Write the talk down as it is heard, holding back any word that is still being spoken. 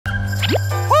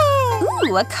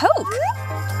Ooh, a Coke.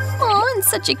 Aw, and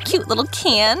such a cute little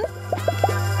can.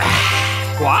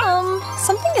 What?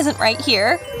 Something isn't right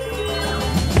here.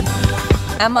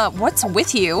 Emma, what's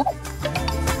with you?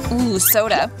 Ooh,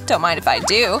 soda. Don't mind if I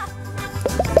do.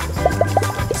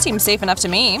 Seems safe enough to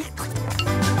me.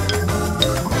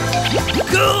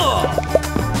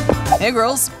 Hey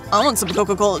girls, I want some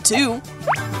Coca-Cola too.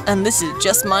 And this is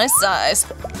just my size.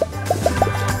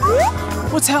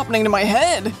 What's happening to my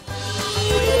head?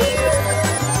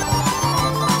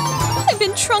 I've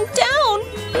been shrunk down.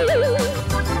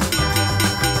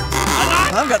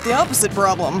 I've got the opposite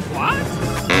problem. What?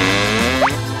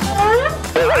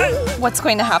 What's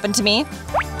going to happen to me?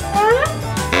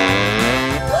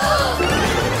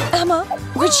 Emma,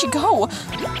 where'd she go?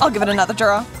 I'll give it another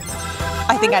draw.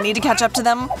 I think I need to catch up to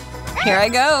them. Here I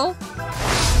go.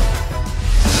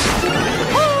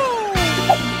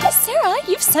 Sarah,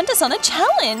 you've sent us on a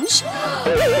challenge.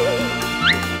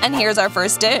 And here's our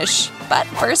first dish. But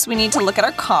first we need to look at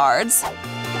our cards.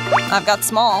 I've got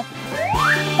small.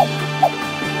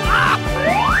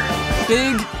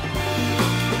 Big.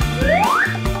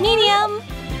 Medium.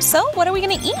 So what are we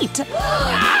gonna eat?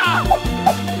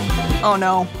 Oh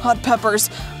no, hot peppers.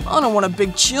 I don't want a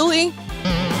big chili.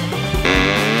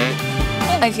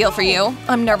 I feel for you.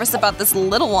 I'm nervous about this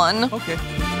little one. Okay.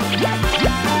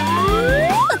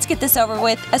 Let's get this over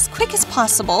with as quick as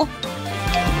possible.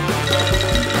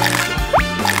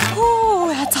 Ooh,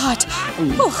 that's hot.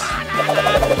 Ooh.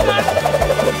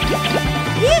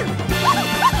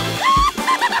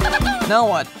 Now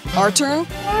what? Our turn?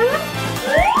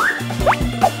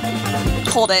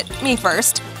 Hold it. Me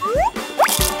first.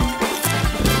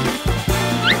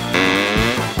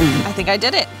 I think I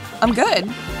did it. I'm good.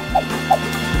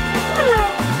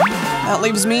 That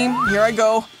leaves me. Here I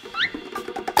go.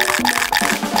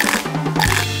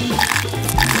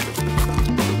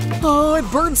 Oh,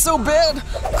 it burned so bad.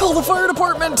 Call the fire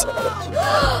department.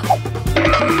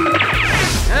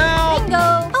 Help! Bingo.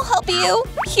 I'll help you.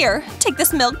 Here, take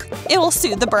this milk. It will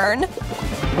soothe the burn.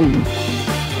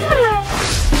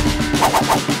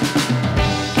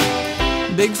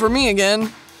 Big for me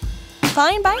again.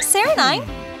 Fine by Sarah and I.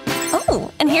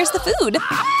 Oh, and here's the food.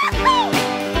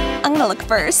 I'm gonna look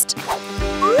first.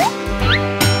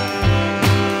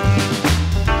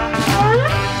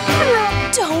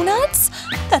 Donuts?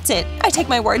 That's it. I take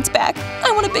my words back.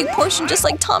 I want a big portion just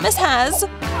like Thomas has. If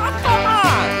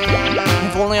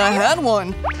only I had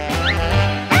one.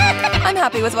 I'm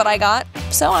happy with what I got,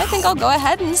 so I think I'll go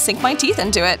ahead and sink my teeth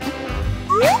into it.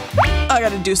 I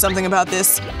gotta do something about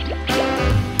this.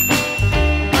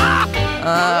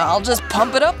 I'll just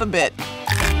pump it up a bit.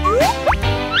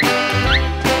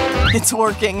 It's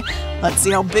working. Let's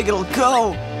see how big it'll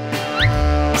go.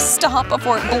 Stop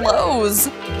before it blows.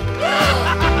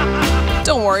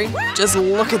 Don't worry, just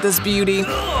look at this beauty.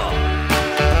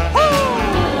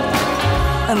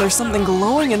 And there's something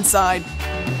glowing inside.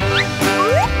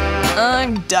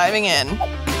 I'm diving in.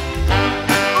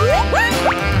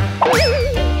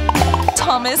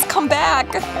 Thomas, come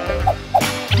back.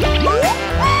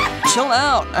 Chill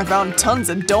out. I found tons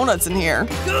of donuts in here.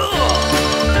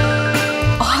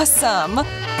 Awesome.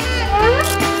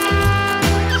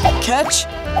 Catch.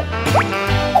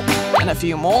 And a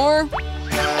few more.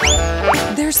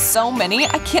 There's so many,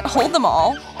 I can't hold them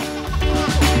all.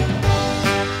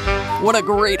 What a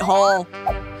great haul.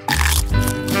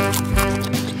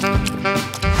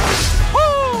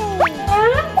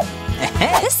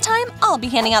 This time, I'll be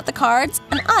handing out the cards,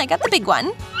 and I got the big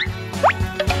one.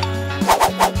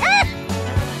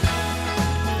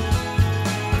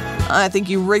 I think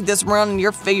you rigged this round in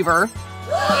your favor.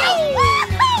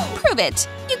 Prove it.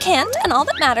 You can't, and all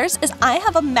that matters is I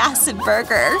have a massive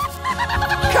burger.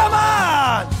 Come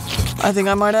on! I think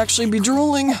I might actually be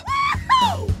drooling.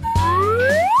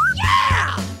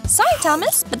 Yeah! Sorry,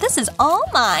 Thomas, but this is all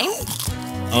mine.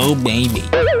 Oh, baby.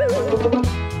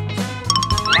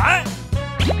 What?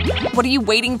 What are you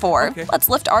waiting for? Okay. Let's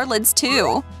lift our lids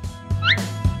too.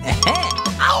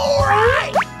 All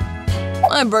right!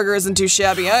 My burger isn't too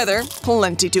shabby either.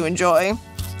 Plenty to enjoy.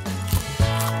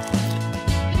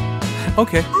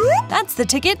 Okay. That's the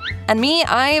ticket. And me,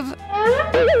 I've…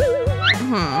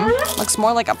 looks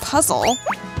more like a puzzle.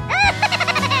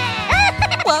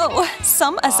 Whoa,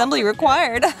 some assembly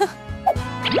required.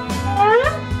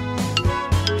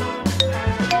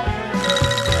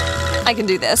 I can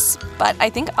do this, but I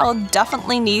think I'll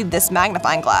definitely need this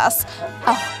magnifying glass.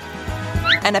 Oh,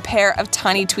 and a pair of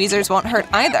tiny tweezers won't hurt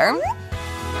either.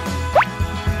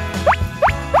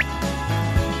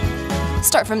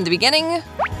 Start from the beginning.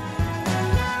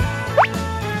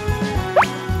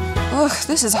 Ugh,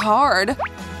 this is hard.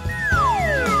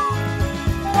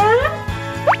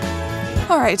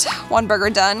 Alright, one burger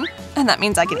done. And that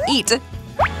means I can eat.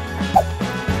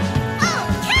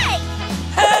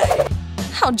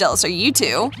 How jealous are you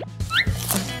two?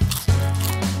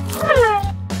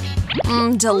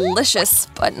 Delicious,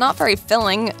 but not very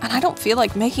filling, and I don't feel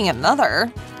like making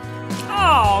another.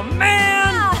 Oh,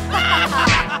 man!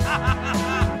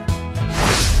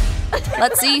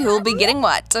 Let's see who'll be getting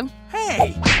what.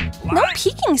 Hey! No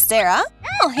peeking, Sarah.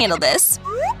 I'll handle this.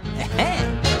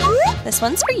 This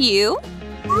one's for you.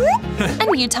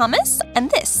 And you, Thomas. And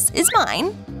this is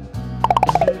mine.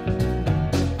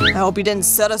 I hope you didn't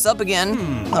set us up again.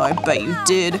 Oh, I bet you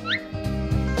did.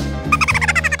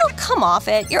 Oh, come off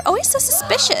it. You're always so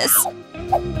suspicious.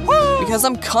 Because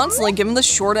I'm constantly giving the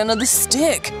short end of the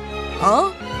stick.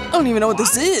 Huh? I don't even know what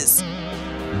this is.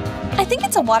 I think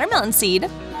it's a watermelon seed.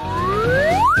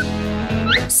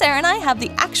 Sarah and I have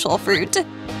the actual fruit.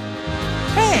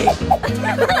 Hey!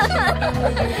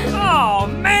 Oh,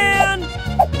 man!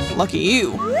 Lucky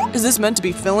you. Is this meant to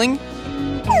be filling?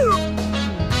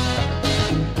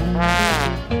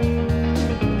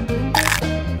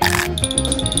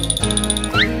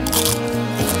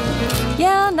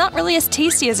 Yeah, not really as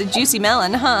tasty as a juicy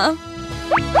melon, huh?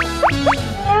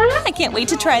 I can't wait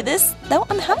to try this, though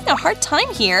I'm having a hard time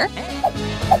here.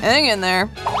 Hang in there.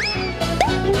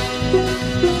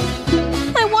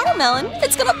 My watermelon,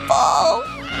 it's gonna fall.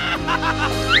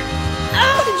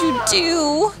 What did you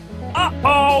do?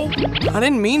 Uh-oh! I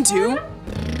didn't mean to.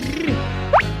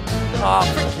 Oh,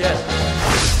 forget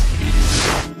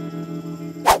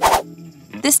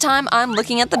it. This time I'm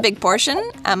looking at the big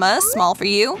portion. Emma, small for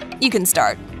you. You can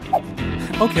start.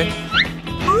 Okay.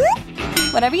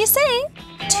 Whatever you say.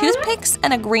 Toothpicks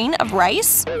and a grain of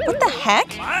rice? What the heck?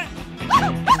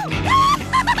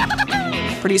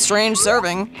 Pretty strange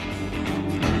serving.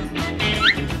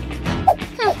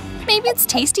 Maybe it's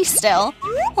tasty still.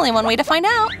 Only one way to find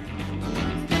out.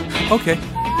 Okay.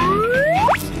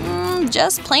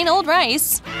 Just plain old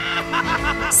rice.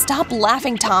 Stop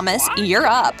laughing, Thomas. You're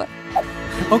up.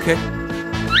 Okay.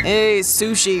 Hey,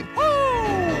 sushi.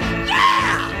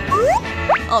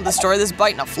 I'll destroy this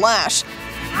bite in a flash.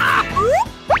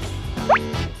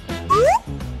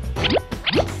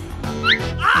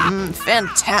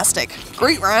 Fantastic.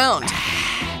 Great round.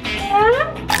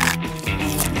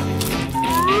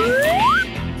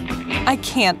 I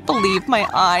can't believe my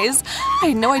eyes. I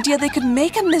had no idea they could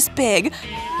make them this big.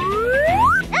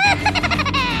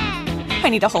 I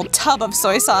need a whole tub of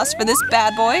soy sauce for this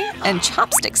bad boy, and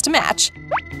chopsticks to match.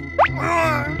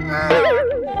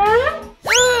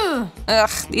 Ugh,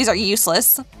 these are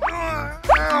useless.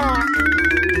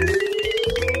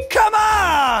 Come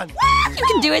on! You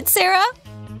can do it, Sarah.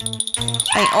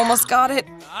 I almost got it.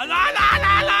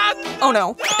 Oh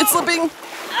no, it's slipping.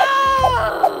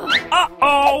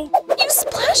 Uh-oh! You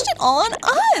splashed it all on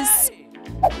us.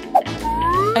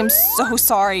 I'm so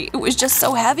sorry. It was just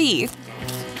so heavy.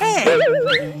 Hey!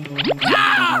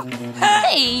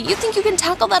 Hey, you think you can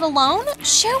tackle that alone?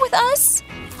 Share with us?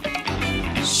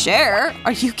 Share?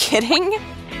 Are you kidding?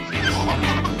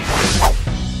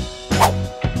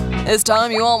 This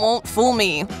time you all won't fool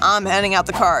me. I'm handing out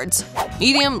the cards.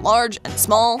 Medium, large, and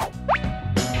small.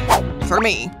 For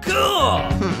me. Cool!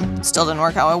 Still didn't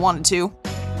work how I wanted to.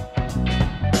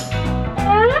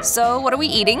 So, what are we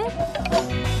eating?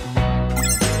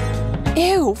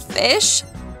 Ew, fish?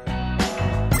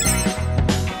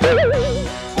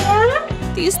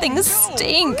 These things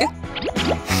stink.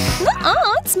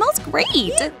 Nuh-uh, it smells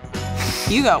great.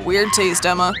 You got weird taste,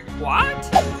 Emma. What?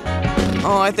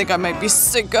 Oh, I think I might be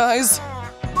sick, guys.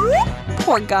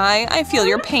 Poor guy, I feel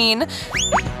your pain.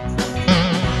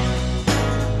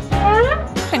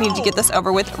 I need to get this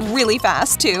over with really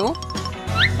fast, too.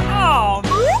 Oh!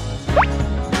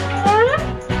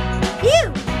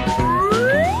 Ew!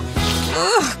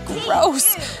 Ugh,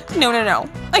 gross. No, no, no.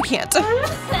 I can't.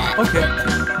 Okay.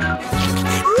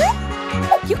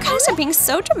 You guys are being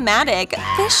so dramatic.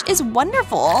 Fish is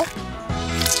wonderful.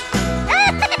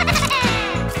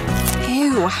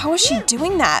 Ew, how is she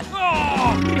doing that?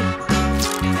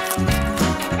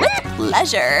 With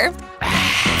pleasure.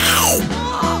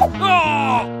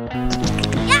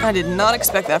 I did not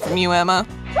expect that from you, Emma.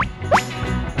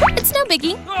 It's no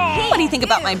biggie. What do you think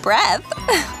about my breath?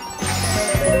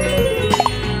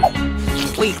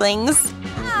 Weaklings.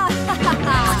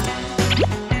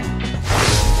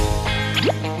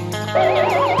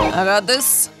 I got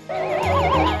this.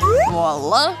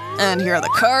 Voila. And here are the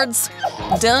cards.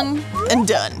 Done and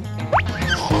done.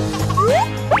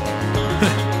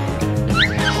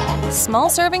 Small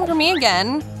serving for me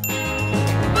again.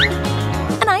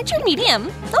 And I tried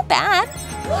medium. Not bad.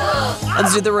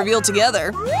 Let's do the reveal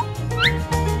together.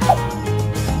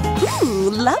 Ooh,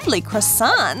 lovely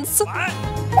croissants.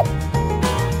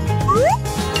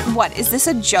 What, is this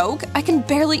a joke? I can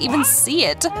barely even see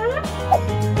it.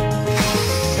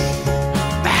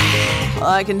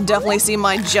 I can definitely see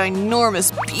my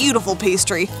ginormous, beautiful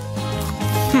pastry.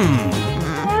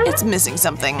 It's missing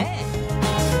something.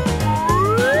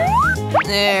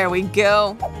 There we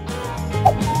go.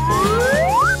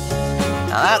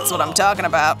 Now that's what I'm talking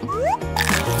about.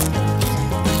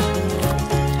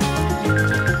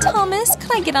 Thomas,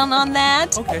 could I get on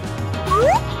that? Okay.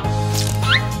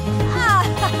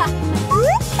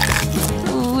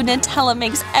 Ooh, Nutella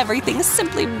makes everything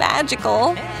simply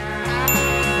magical.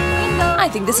 I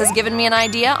think this has given me an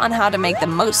idea on how to make the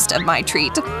most of my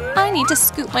treat. I need to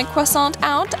scoop my croissant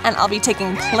out, and I'll be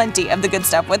taking plenty of the good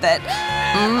stuff with it.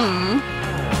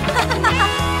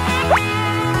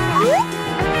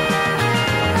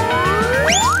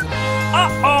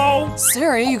 Uh-oh!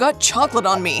 Sarah, you got chocolate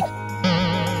on me.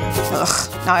 Ugh,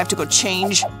 now I have to go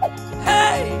change.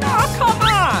 Hey! Oh, come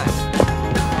on!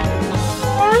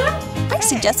 I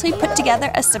suggest we put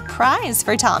together a surprise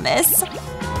for Thomas.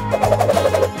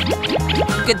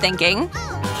 Good thinking.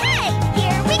 Okay,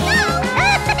 here we go!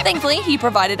 Thankfully, he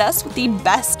provided us with the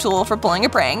best tool for pulling a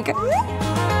prank.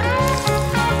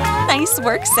 Nice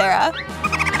work, Sarah.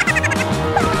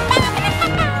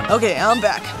 Okay, I'm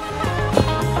back.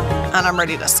 And I'm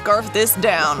ready to scarf this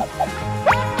down.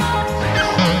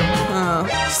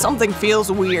 Something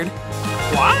feels weird.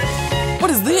 What?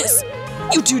 What is this?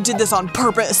 You two did this on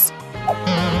purpose.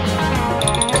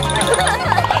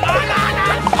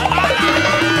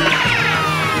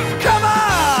 Come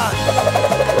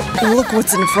on! Look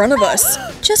what's in front of us.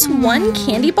 Just one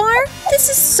candy bar? This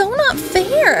is so not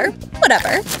fair. Whatever,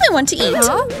 I want to eat.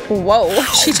 Whoa,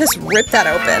 she just ripped that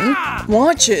open.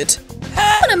 Watch it.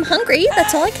 When I'm hungry,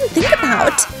 that's all I can think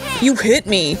about. You hit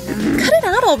me. Cut it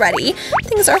out already.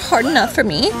 Things are hard enough for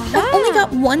me. I've only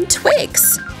got one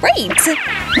Twix. Great.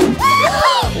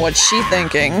 What's she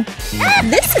thinking?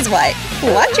 This is what.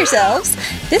 Watch yourselves.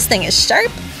 This thing is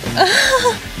sharp.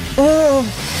 Oh.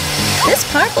 This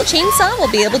powerful chainsaw will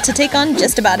be able to take on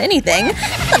just about anything,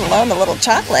 let alone the little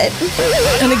chocolate.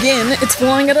 And again, it's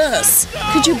flying at us.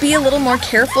 Could you be a little more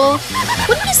careful?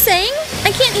 What are you saying?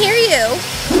 I can't hear you.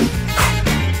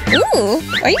 Ooh,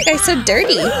 why are you guys so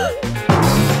dirty?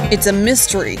 It's a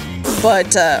mystery.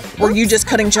 But, were you just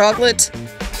cutting chocolate?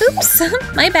 Oops,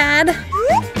 my bad.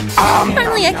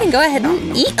 Finally, I can go ahead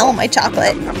and eat all my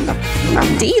chocolate.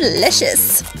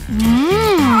 Delicious.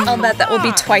 I'll bet that will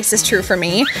be twice as true for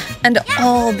me. And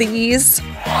all these.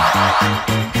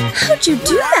 How'd you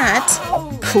do that?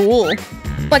 Cool.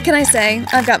 What can I say?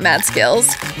 I've got mad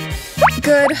skills.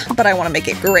 Good, but I want to make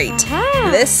it great.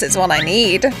 This is what I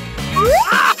need.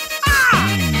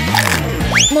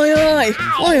 My eye!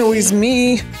 Why always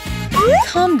me?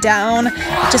 Calm down.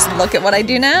 Just look at what I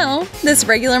do now. This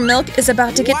regular milk is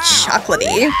about to get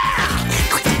chocolatey.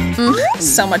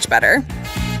 So much better.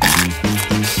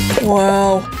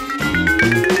 Wow.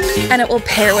 And it will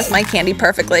pair with my candy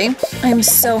perfectly. I'm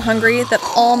so hungry that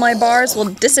all my bars will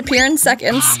disappear in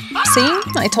seconds. See?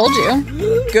 I told you.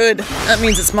 Good. That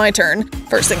means it's my turn.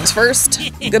 First things first.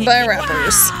 Goodbye,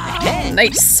 wrappers.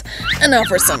 Nice. And now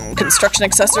for some construction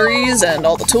accessories and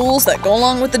all the tools that go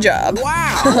along with the job.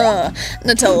 Wow.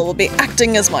 Nutella will be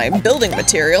acting as my building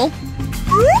material.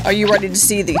 Are you ready to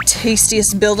see the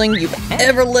tastiest building you've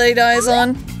ever laid eyes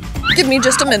on? Give me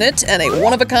just a minute, and a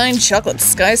one-of-a-kind chocolate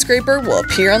skyscraper will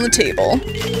appear on the table.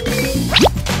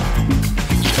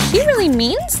 He really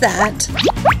means that.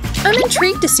 I'm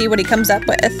intrigued to see what he comes up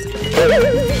with.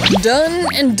 Done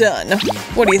and done.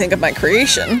 What do you think of my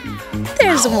creation?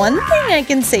 There's one thing I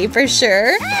can say for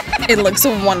sure. It looks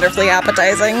wonderfully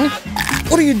appetizing.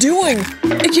 What are you doing?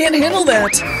 I can't handle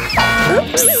that.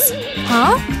 Oops.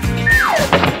 Huh?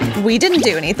 We didn't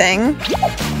do anything.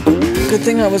 Good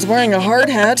thing I was wearing a hard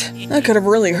hat. That could have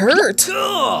really hurt.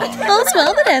 All's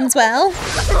well that ends well.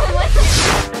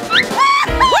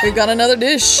 We've got another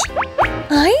dish.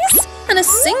 Ice? And a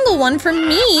single one for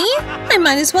me? I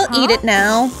might as well eat it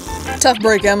now. Tough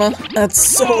break, Emma. That's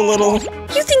so little.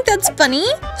 You think that's funny?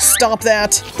 Stop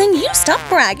that. Then you stop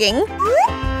bragging.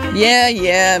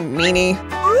 Yeah, meanie.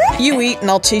 You eat and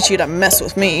I'll teach you to mess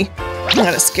with me. I'm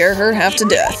gonna scare her half to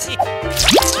death.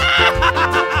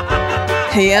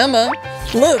 Hey, Emma.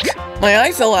 Look, my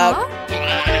eye fell out.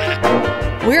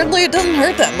 Weirdly, it doesn't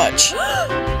hurt that much.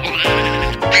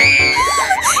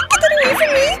 Get that away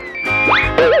from me!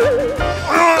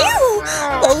 Ew!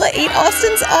 Lola ate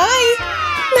Austin's eye!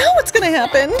 Now what's gonna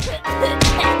happen?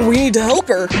 We need to help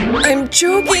her. I'm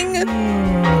joking. Man,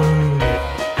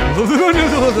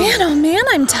 oh man,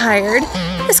 I'm tired.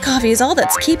 This coffee is all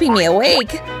that's keeping me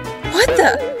awake. What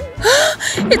the?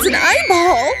 It's an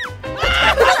eyeball!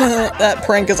 That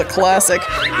prank is a classic.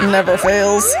 Never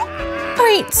fails.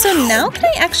 Alright, so now can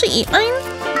I actually eat mine?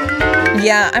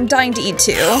 Yeah, I'm dying to eat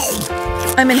too.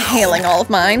 I'm inhaling all of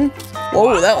mine.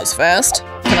 Whoa, that was fast.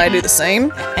 Can I do the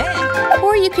same?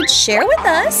 Or you could share with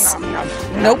us.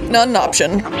 Nope, not an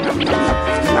option.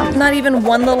 Not even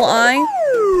one little eye?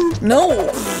 No.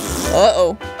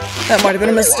 Uh-oh. That might have been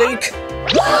a mistake.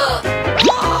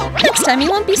 Next time you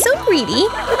won't be so greedy.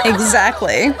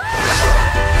 Exactly.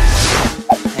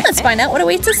 Let's find out what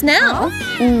awaits us now.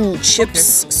 Ooh,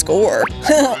 chips score.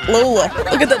 Lola,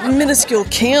 look at that minuscule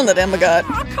can that Emma got.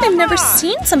 I've never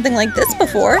seen something like this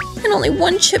before, and only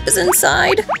one chip is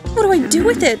inside. What do I do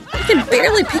with it? I can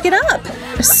barely pick it up.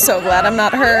 I'm so glad I'm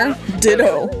not her.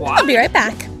 Ditto. I'll be right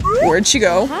back. Where'd she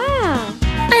go?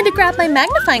 I had to grab my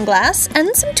magnifying glass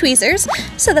and some tweezers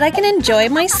so that I can enjoy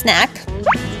my snack.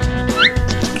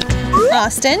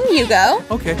 Austin, you go.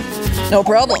 Okay. No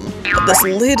problem. But this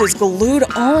lid is glued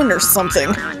on or something.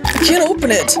 I can't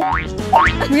open it.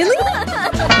 Really?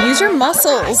 Use your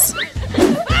muscles.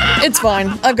 It's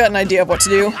fine. I've got an idea of what to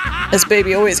do. This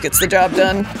baby always gets the job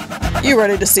done. You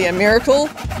ready to see a miracle?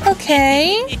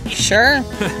 Okay. Sure.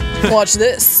 Watch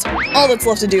this. All that's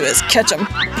left to do is catch him.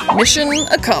 Mission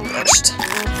accomplished.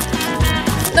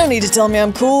 No need to tell me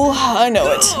I'm cool. I know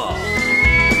it.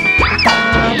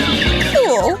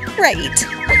 Cool. Right.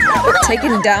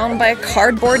 Taken down by a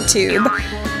cardboard tube.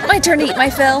 My turn to eat my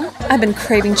fill. I've been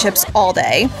craving chips all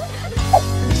day.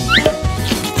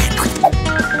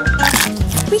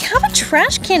 We have a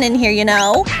trash can in here, you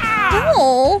know.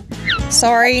 Oh,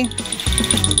 sorry.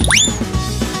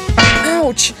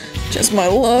 Ouch. Just my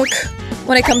luck.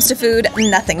 When it comes to food,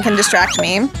 nothing can distract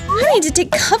me. I need to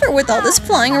take cover with all this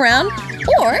flying around.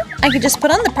 Or I could just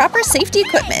put on the proper safety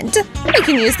equipment. We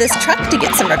can use this truck to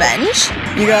get some revenge.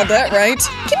 You got that right.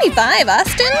 Give me 5,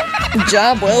 Austin.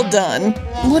 Job well done.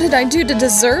 What did I do to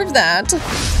deserve that?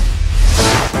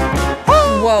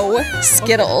 Whoa,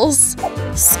 Skittles.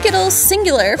 Skittles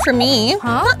singular for me.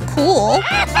 Not cool.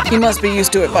 You must be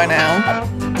used to it by now.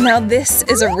 Now this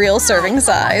is a real serving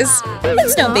size.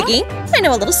 It's no biggie. I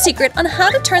know a little secret on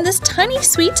how to turn this tiny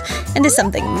sweet into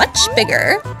something much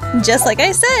bigger. Just like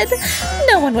I said,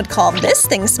 no one would call this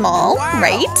thing small,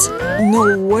 right?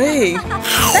 No way.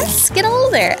 Best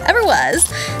Skittle there ever was.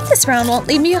 This round won't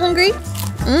leave me hungry.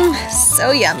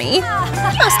 So yummy.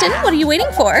 Austin, what are you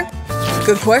waiting for?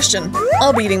 Good question.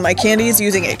 I'll be eating my candies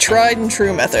using a tried and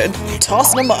true method.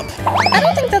 Tossing them up. I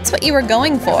don't think that's what you were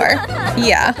going for.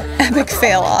 Yeah, epic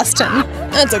fail, Austin.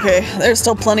 That's okay. There's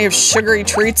still plenty of sugary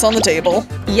treats on the table.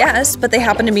 Yes, but they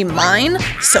happen to be mine,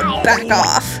 so back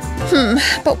off.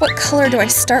 But what color do I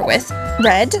start with?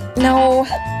 Red? No.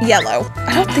 Yellow.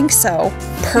 I don't think so.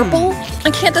 Purple? I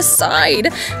can't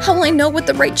decide. How will I know what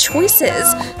the right choice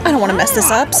is? I don't want to mess this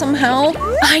up somehow.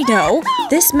 I know.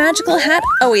 This magical hat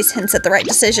always hints at the right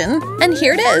decision. And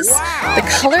here it is.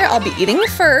 The color I'll be eating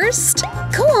first.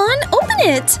 Go on, open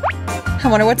it. I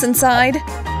wonder what's inside.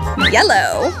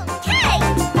 Yellow.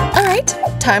 Alright,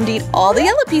 time to eat all the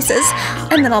yellow pieces.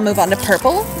 And then I'll move on to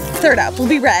purple. Third up will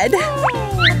be red.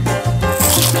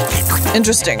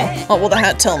 Interesting. What will the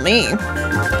hat tell me?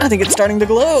 I think it's starting to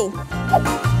glow.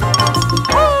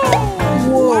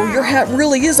 Whoa, your hat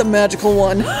really is a magical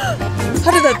one.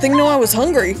 How did that thing know I was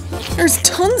hungry? There's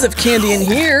tons of candy in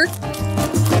here. Can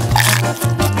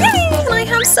I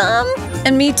have some?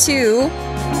 And me too.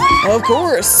 Of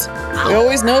course. We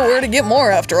always know where to get more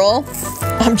after all.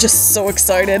 I'm just so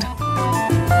excited.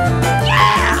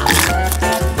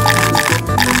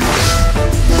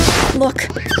 Look,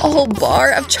 a whole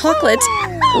bar of chocolate.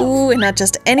 Ooh, and not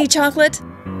just any chocolate.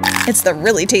 It's the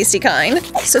really tasty kind.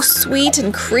 So sweet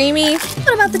and creamy.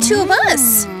 What about the two of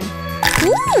us?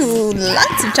 Ooh,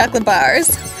 lots of chocolate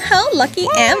bars. How lucky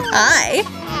am I?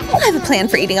 I have a plan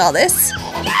for eating all this.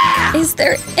 Is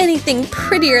there anything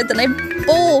prettier than a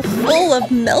bowl full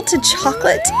of melted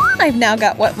chocolate? I've now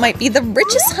got what might be the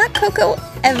richest hot cocoa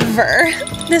ever.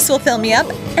 This will fill me up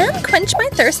and quench my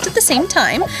thirst at the same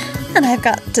time. And I've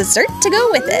got dessert to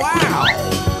go with it.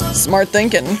 Smart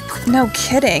thinking. No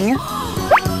kidding.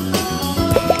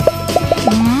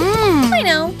 I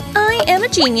know. I am a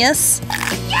genius.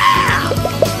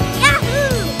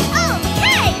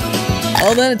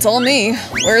 Well then, it's all me.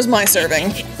 Where's my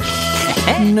serving?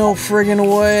 No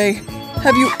friggin' way.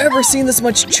 Have you ever seen this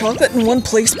much chocolate in one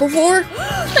place before?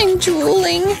 I'm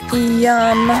drooling.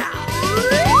 Yum.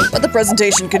 But the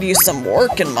presentation could use some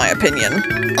work, in my opinion.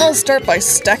 I'll start by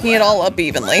stacking it all up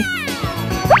evenly.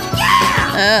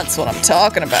 That's what I'm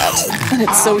talking about. And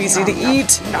it's so easy to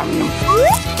eat.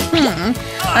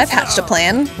 I've hatched a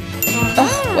plan.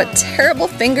 Oh, what terrible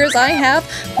fingers I have,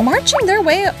 marching their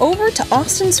way over to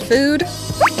Austin's food.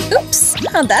 Oops,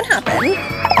 how'd that happen?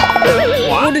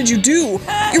 What did you do?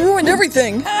 You ruined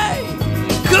everything.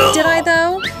 Did I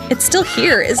though? It's still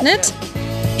here, isn't it?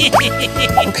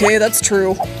 Okay, that's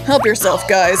true. Help yourself,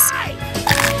 guys.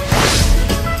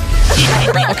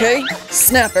 Okay,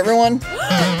 snap everyone.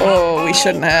 Oh, we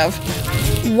shouldn't have.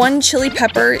 1 chili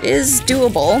pepper is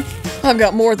doable. I've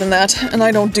got more than that, and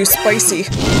I don't do spicy.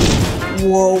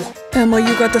 Whoa, Emma,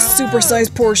 you got the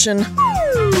supersized portion.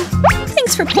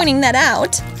 Thanks for pointing that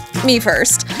out. Me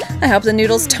first. I hope the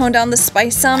noodles tone down the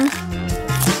spice some.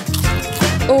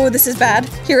 Oh, this is bad.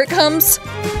 Here it comes.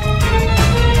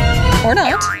 Or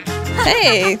not.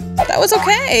 Hey, that was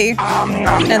okay.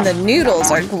 And the noodles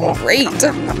are great.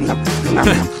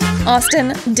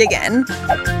 Austin, dig in.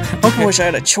 I wish I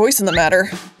had a choice in the matter.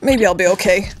 Maybe I'll be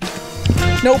okay.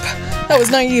 Nope, that was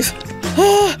naive.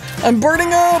 I'm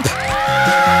burning up!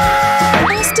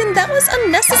 Austin, that was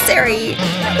unnecessary.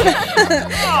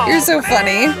 You're so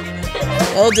funny.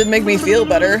 Well, it did make me feel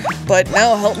better, but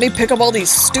now help me pick up all these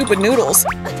stupid noodles.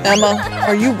 Emma,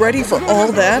 are you ready for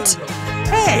all that?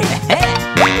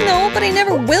 No, but I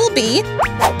never will be.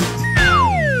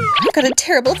 I've got a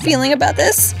terrible feeling about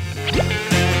this.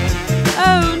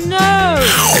 Oh no!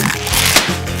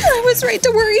 I was right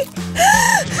to worry.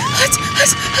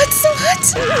 Hot, so hot.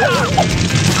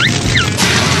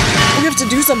 We have to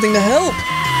do something to help.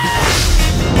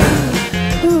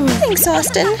 Thanks,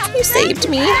 Austin. You saved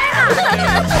me.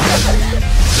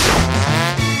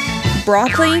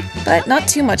 Broccoli, but not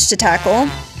too much to tackle.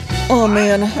 Oh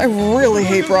man, I really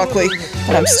hate broccoli,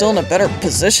 but I'm still in a better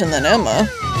position than Emma.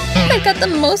 I got the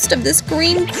most of this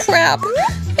green crap.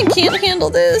 I can't handle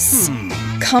this.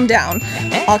 Calm down.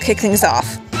 I'll kick things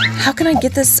off. How can I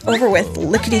get this over with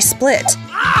lickety-split?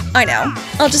 I know.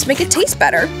 I'll just make it taste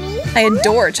better. I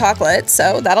adore chocolate,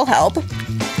 so that'll help.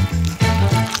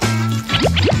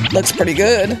 Looks pretty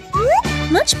good.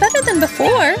 Much better than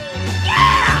before.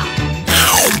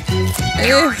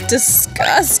 Ew,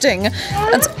 disgusting.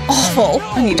 That's awful.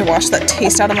 I need to wash that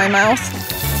taste out of my mouth.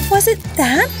 Was it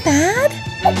that bad?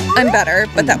 I'm better,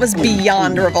 but that was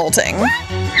beyond revolting.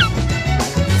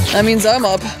 That means I'm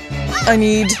up. I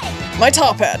need my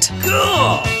top hat.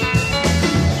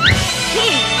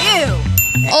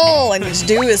 All I need to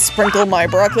do is sprinkle my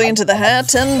broccoli into the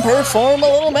hat and perform a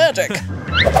little magic.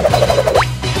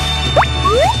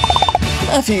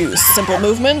 A few simple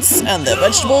movements, and the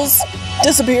vegetables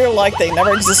disappear like they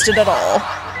never existed at all.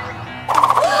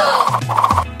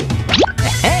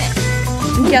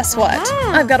 Guess what?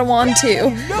 I've got a wand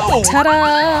too.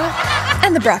 Ta-da!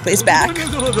 And the broccoli's back.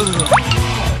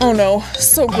 Oh no,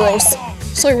 so gross.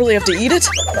 So I really have to eat it?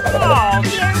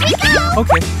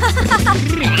 Okay.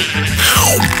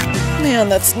 Man,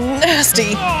 that's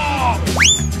nasty.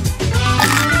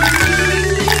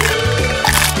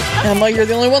 Emma, you're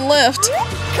the only one left.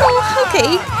 Oh,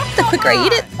 okay. The quicker I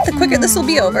eat it, the quicker this will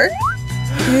be over.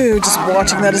 Ew, just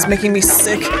watching that is making me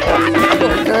sick.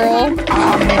 Poor girl.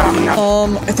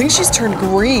 I think she's turned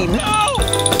green. I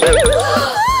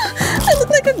look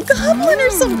like a goblin or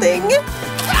something.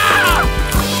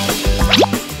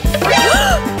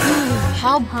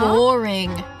 How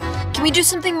boring. Can we do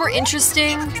something more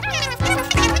interesting?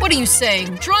 What are you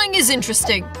saying? Drawing is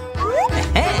interesting.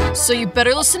 So you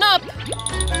better listen up.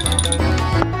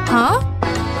 Huh?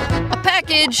 A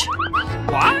package.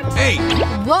 What? Hey!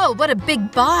 Whoa, what a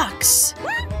big box.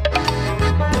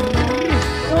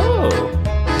 Oh.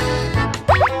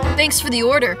 Thanks for the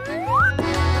order.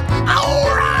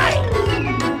 Alright!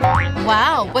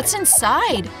 Wow, what's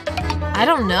inside? I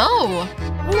don't know.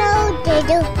 No, they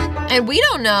do. And we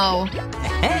don't know.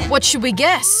 What should we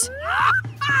guess?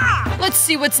 Let's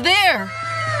see what's there.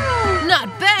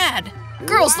 Not bad.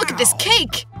 Girls, look at this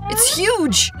cake. It's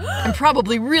huge and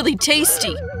probably really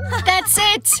tasty. That's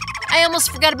it. I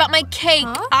almost forgot about my cake.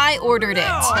 I ordered it.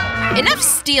 Enough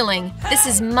stealing. This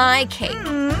is my cake.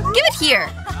 Give it here.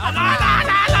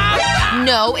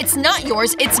 No, it's not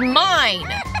yours. It's mine.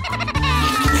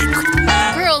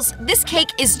 Girls, this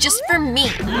cake is just for me.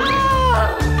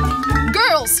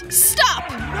 Girls, stop!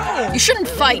 You shouldn't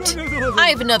fight. I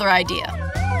have another idea.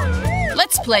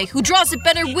 Let's play who draws it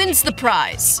better wins the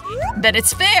prize. Then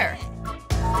it's fair.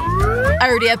 I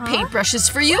already have paintbrushes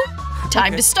for you.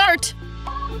 Time to start.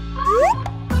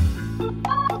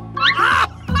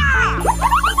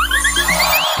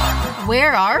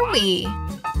 Where are we?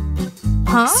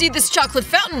 See this chocolate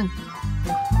fountain?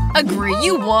 Agree,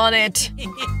 you want it.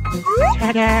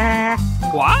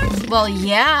 What? Well,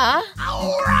 yeah.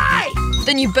 Alright!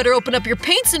 Then you better open up your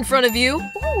paints in front of you.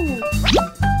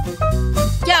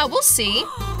 Yeah, we'll see.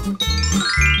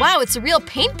 Wow, it's a real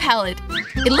paint palette.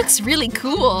 It looks really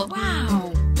cool.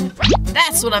 Wow.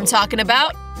 That's what I'm talking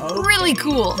about. Really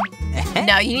cool.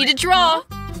 Now you need to draw.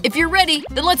 If you're ready,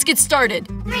 then let's get started.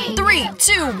 3,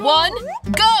 2, 1,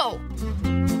 go!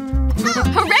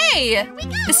 Hooray!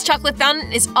 This chocolate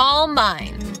fountain is all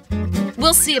mine.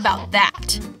 We'll see about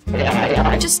that.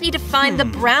 I just need to find the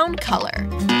brown color.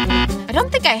 I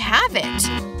don't think I have it.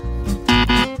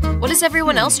 What is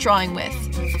everyone else drawing with?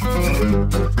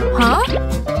 Huh?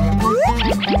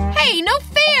 Hey, no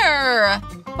fair!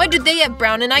 Why do they have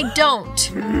brown and I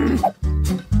don't?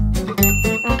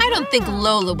 I don't think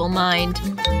Lola will mind.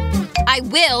 I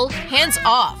will. Hands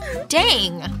off.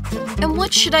 Dang. And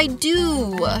what should I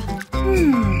do?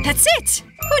 That's it!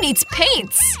 Who needs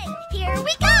paints? Here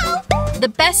we go! The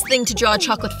best thing to draw a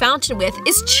chocolate fountain with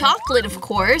is chocolate, of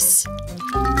course.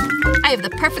 I have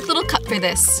the perfect little cup for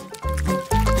this.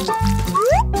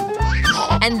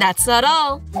 And that's not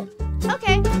all.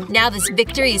 Okay. Now this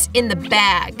victory is in the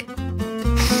bag.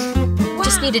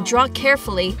 Just need to draw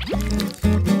carefully.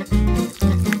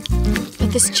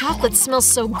 But this chocolate smells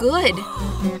so good.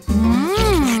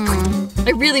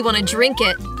 I really want to drink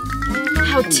it.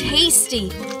 How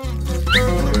tasty.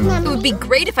 It would be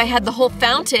great if I had the whole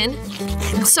fountain.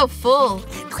 I'm so full.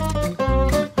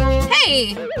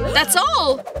 Hey, that's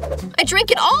all. I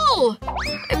drank it all.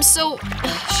 I'm so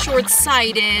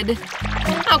short-sighted.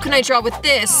 How can I draw with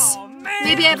this?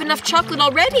 Maybe I have enough chocolate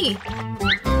already.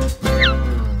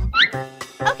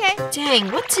 Okay.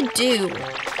 Dang, what to do?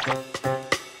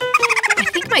 I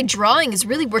think my drawing is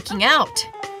really working out.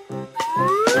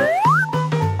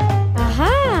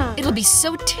 It'll be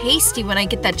so tasty when I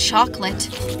get that chocolate.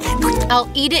 I'll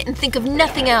eat it and think of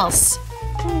nothing else.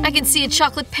 I can see a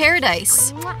chocolate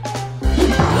paradise.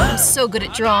 I'm so good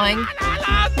at drawing.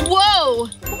 Whoa!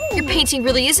 Your painting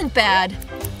really isn't bad.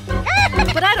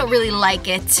 But I don't really like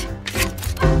it.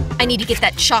 I need to get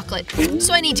that chocolate,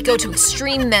 so I need to go to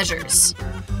extreme measures.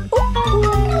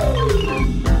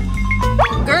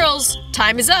 Girls,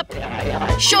 time is up.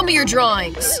 Show me your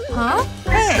drawings. Huh?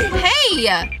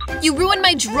 Hey! You ruined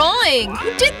my drawing!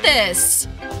 Who did this?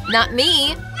 Not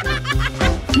me.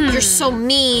 You're so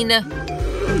mean.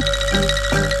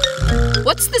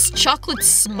 What's this chocolate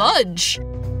smudge?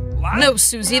 What? No,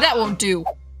 Susie, that won't do.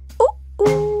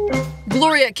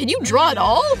 Gloria, can you draw at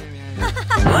all?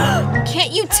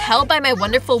 Can't you tell by my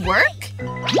wonderful work?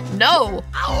 No.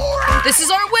 This is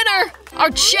our winner!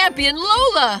 Our champion,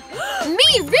 Lola!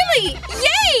 Me, really?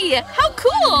 Yay! How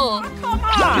cool!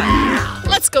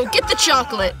 Let's go get the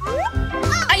chocolate.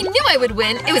 I knew I would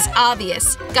win. It was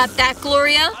obvious. Got that,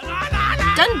 Gloria?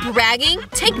 Done bragging?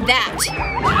 Take that.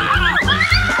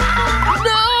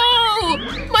 No!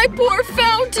 My poor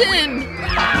fountain!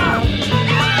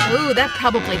 Ooh, that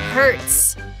probably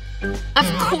hurts. Of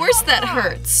course that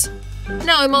hurts.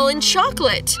 Now I'm all in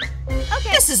chocolate.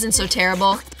 Okay. This isn't so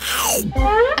terrible.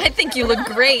 I think you look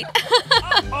great.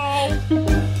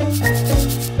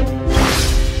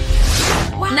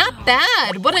 Not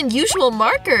bad. What unusual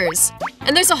markers.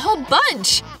 And there's a whole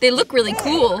bunch. They look really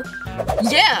cool.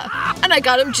 Yeah, and I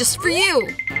got them just for you.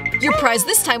 Your prize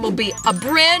this time will be a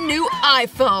brand new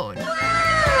iPhone.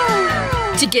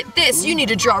 To get this, you need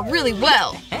to draw really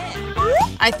well.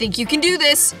 I think you can do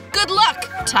this. Good luck.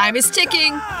 Time is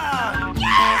ticking.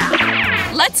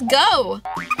 Let's go.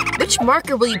 Which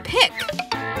marker will you pick?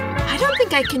 I don't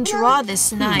think I can draw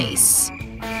this nice.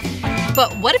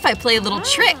 But what if I play a little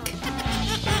trick?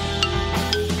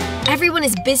 Everyone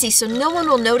is busy, so no one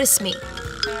will notice me.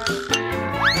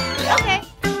 Okay.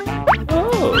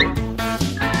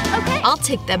 Okay. I'll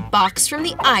take the box from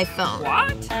the iPhone.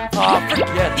 What? Oh,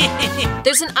 forget it.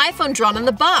 There's an iPhone drawn on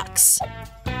the box.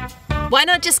 Why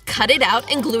not just cut it out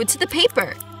and glue it to the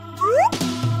paper?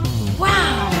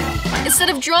 Wow! Instead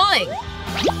of drawing.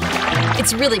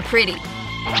 It's really pretty.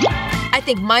 I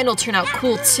think mine will turn out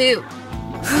cool too.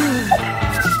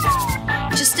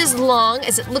 Just as long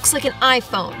as it looks like an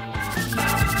iPhone.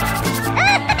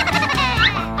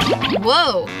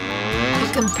 Whoa!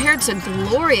 But compared to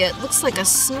Gloria, it looks like a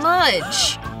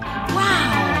smudge.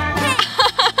 Wow!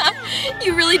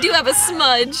 You really do have a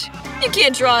smudge. You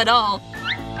can't draw at all.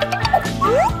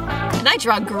 And I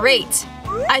draw great.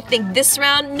 I think this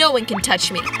round, no one can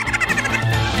touch me.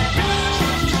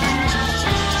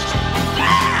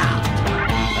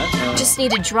 Just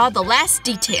need to draw the last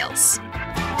details.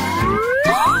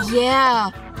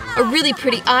 Yeah, a really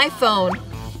pretty iPhone.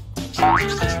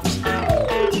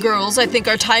 Girls, I think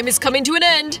our time is coming to an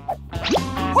end.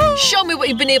 Show me what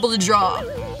you've been able to draw.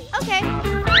 Okay.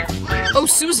 Oh,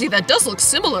 Susie, that does look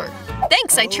similar.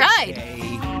 Thanks, I tried.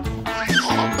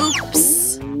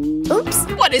 Oops. Oops.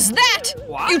 What is that?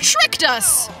 What? You tricked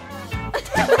us!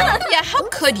 Yeah, how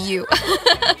could you?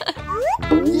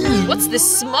 What's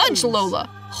this smudge, Lola?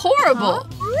 Horrible.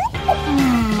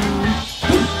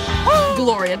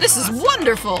 Gloria, this is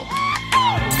wonderful.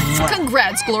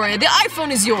 Congrats, Gloria. The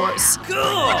iPhone is yours.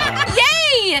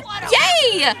 Yay!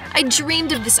 Yay! I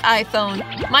dreamed of this iPhone.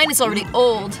 Mine is already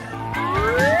old.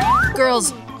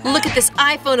 Girls, look at this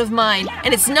iPhone of mine,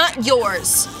 and it's not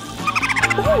yours.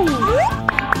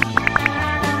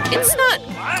 It's not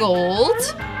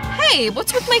gold. Hey,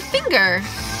 what's with my finger?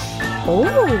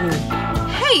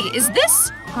 Hey, is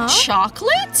this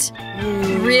chocolate?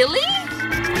 Really?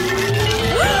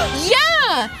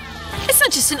 Yeah! It's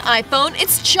not just an iPhone,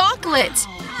 it's chocolate.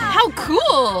 How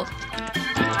cool.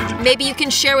 Maybe you can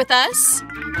share with us?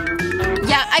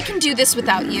 Yeah, I can do this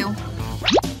without you.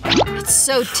 It's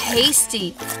so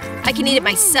tasty. I can eat it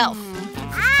myself.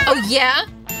 Oh yeah?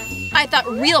 I thought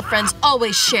real friends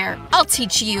always share. I'll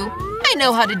teach you. I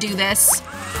know how to do this.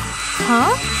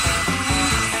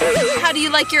 How do you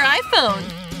like your iPhone?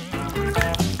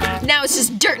 Now it's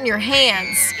just dirt in your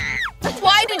hands.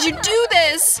 Why did you do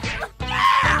this?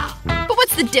 But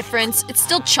what's the difference? It's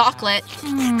still chocolate.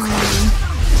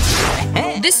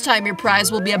 This time your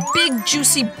prize will be a big,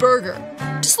 juicy burger.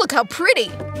 Just look how pretty.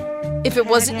 If it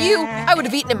wasn't you, I would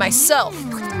have eaten it myself.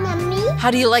 How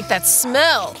do you like that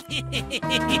smell?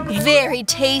 Very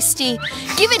tasty.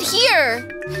 Give it here.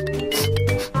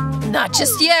 Not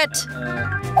just yet.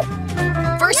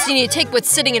 First, you need to take what's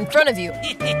sitting in front of you.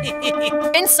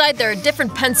 Inside, there are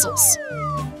different pencils.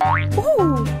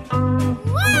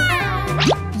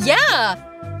 Yeah!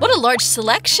 What a large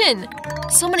selection!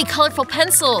 So many colorful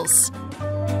pencils.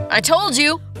 I told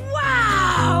you.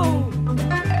 Wow!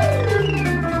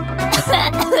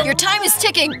 Your time is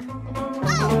ticking.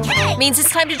 Means it's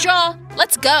time to draw.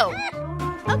 Let's go.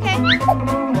 Okay.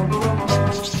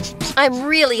 I'm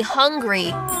really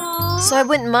hungry, so I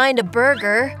wouldn't mind a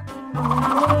burger.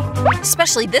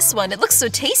 Especially this one. It looks so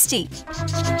tasty.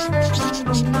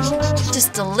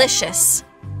 Just delicious.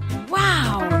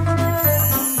 Wow!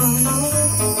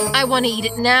 I want to eat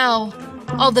it now.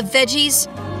 All the veggies,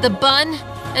 the bun,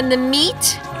 and the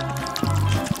meat.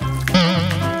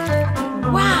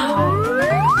 Wow!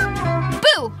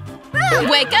 Boo!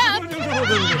 Wake up!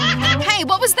 Hey,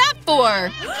 what was that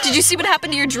for? Did you see what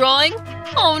happened to your drawing?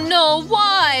 Oh no,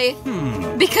 why?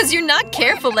 Because you're not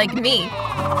careful like me.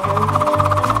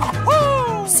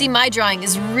 See, my drawing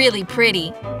is really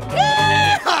pretty.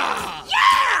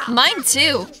 Mine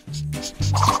too.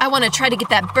 I want to try to get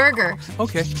that burger.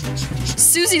 Okay.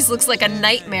 Susie's looks like a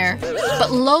nightmare,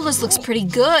 but Lola's looks pretty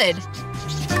good.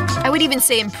 I would even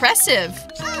say impressive.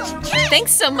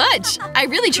 Thanks so much. I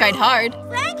really tried hard.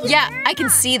 Yeah, I can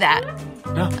see that.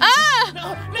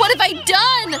 Ah! What have I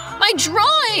done? My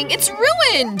drawing! It's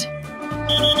ruined!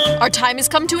 Our time has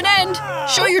come to an end.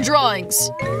 Show your drawings.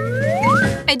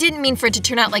 I didn't mean for it to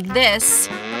turn out like this,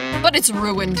 but it's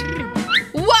ruined.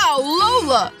 Wow,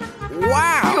 Lola!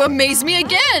 Wow! You amaze me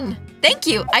again! Thank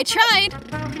you, I tried.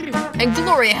 And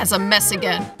Gloria has a mess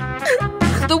again.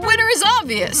 The winner is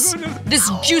obvious. This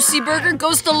juicy burger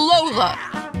goes to Lola.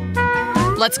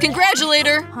 Let's congratulate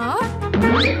her.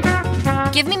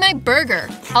 Give me my burger.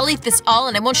 I'll eat this all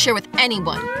and I won't share with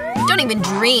anyone. Don't even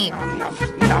dream.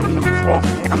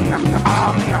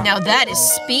 Now that is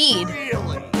speed.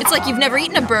 It's like you've never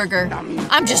eaten a burger.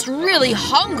 I'm just really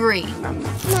hungry.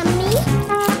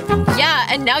 Yeah,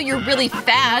 and now you're really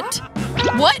fat.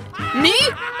 What? Me?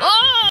 Oh!